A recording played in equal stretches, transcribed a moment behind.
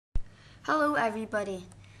Hello everybody,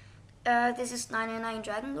 this is 99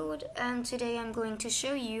 Dragon Lord, and today I'm going to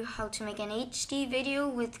show you how to make an HD video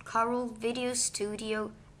with Corel Video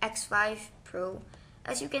Studio X5 Pro,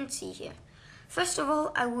 as you can see here. First of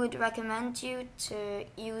all, I would recommend you to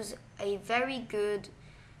use a very good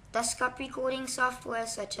desktop recording software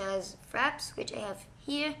such as Fraps, which I have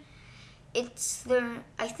here.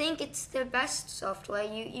 I think it's the best software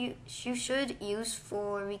you should use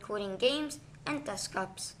for recording games and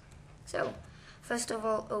desktops. So, first of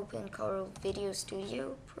all, open Corel Video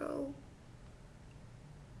Studio Pro.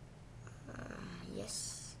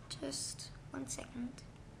 Yes, just 1 second.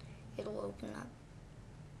 It'll open up.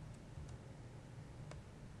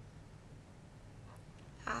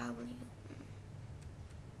 Will you?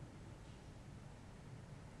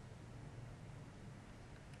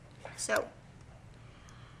 So,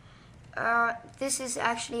 this is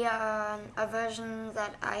actually a version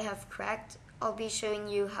that I have cracked. I'll be showing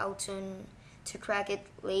you how to crack it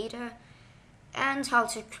later, and how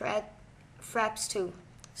to crack Fraps too.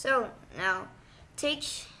 So now, take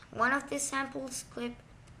one of the samples clip,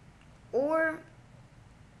 or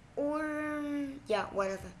yeah,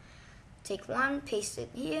 whatever. Take one, paste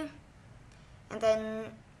it here, and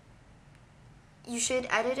then you should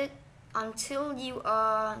edit it until you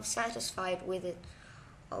are satisfied with it.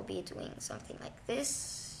 I'll be doing something like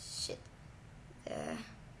this. Shit. There.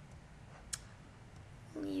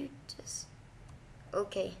 Will you just...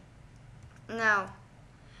 Okay. Now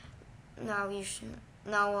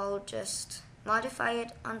I'll just modify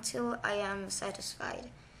it until I am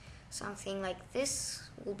satisfied. Something like this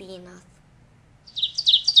will be enough.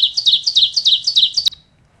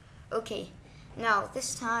 Okay. Now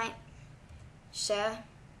this time, share,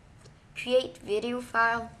 create video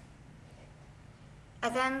file,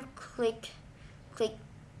 and then click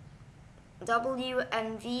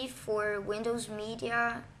WMV for Windows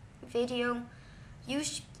Media Video. You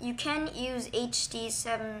can use HD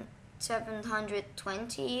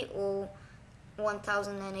 720 or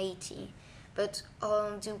 1080, but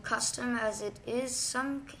I'll do custom as it is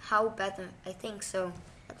somehow better. I think so,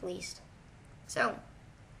 at least. So,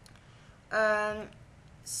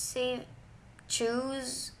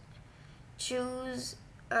 choose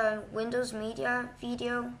Windows Media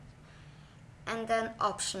Video, and then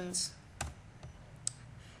options.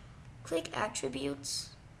 Click attributes,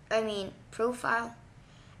 profile,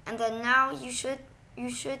 and then now you should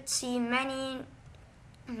see many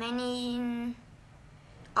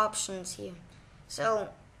options here. So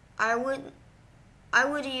I would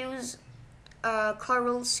use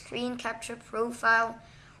Corel Screen Capture Profile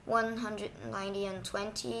 190 and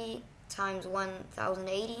 20 times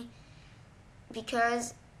 1080,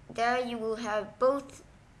 because there you will have both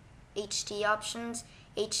HD options,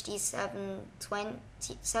 HD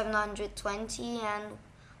 720 and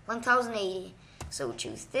 1080. So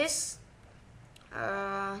choose this.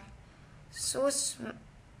 Source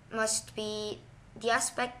must be, the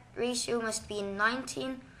aspect ratio must be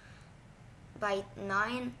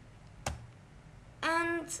 19:9,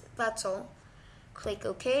 and that's all. Click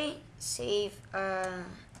OK, save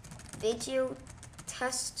video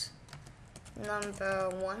test number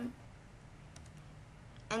 1,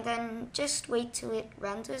 and then just wait till it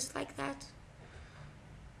renders like that.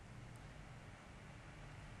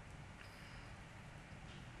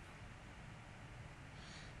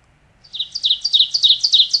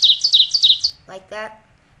 Like that.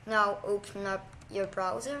 Now open up your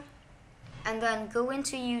browser and then go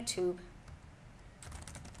into YouTube.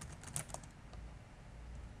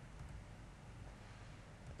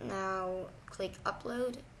 Now click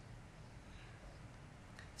upload.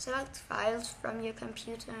 Select files from your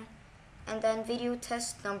computer, and then video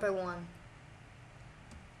test number 1.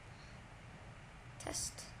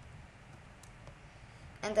 Test.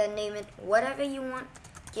 And then name it whatever you want.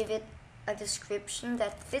 Give it a description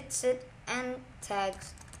that fits it and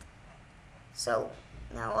tags. So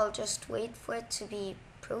now I'll just wait for it to be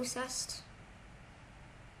processed.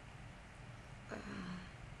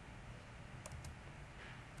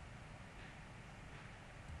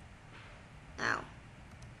 Now,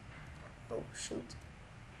 oh shoot.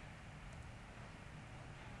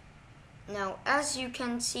 Now, as you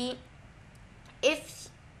can see, if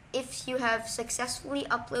you have successfully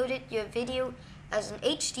uploaded your video as an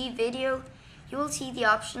HD video, you will see the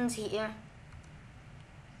options here,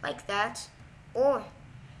 like that. Or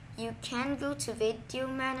you can go to Video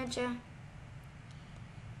Manager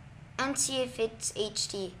and see if it's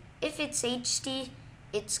HD. If it's HD,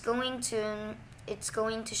 it's going to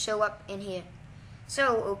show up in here.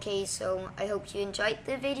 So okay, so I hope you enjoyed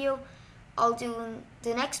the video.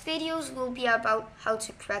 the next videos will be about how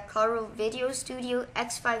to crack Corel Video Studio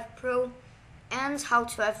X5 Pro and how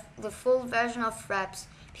to have the full version of Fraps,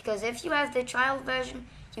 because if you have the trial version,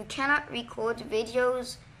 you cannot record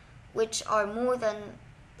videos which are more than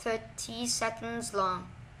 30 seconds long.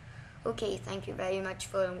 Okay, thank you very much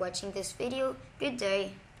for watching this video. Good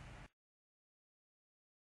day.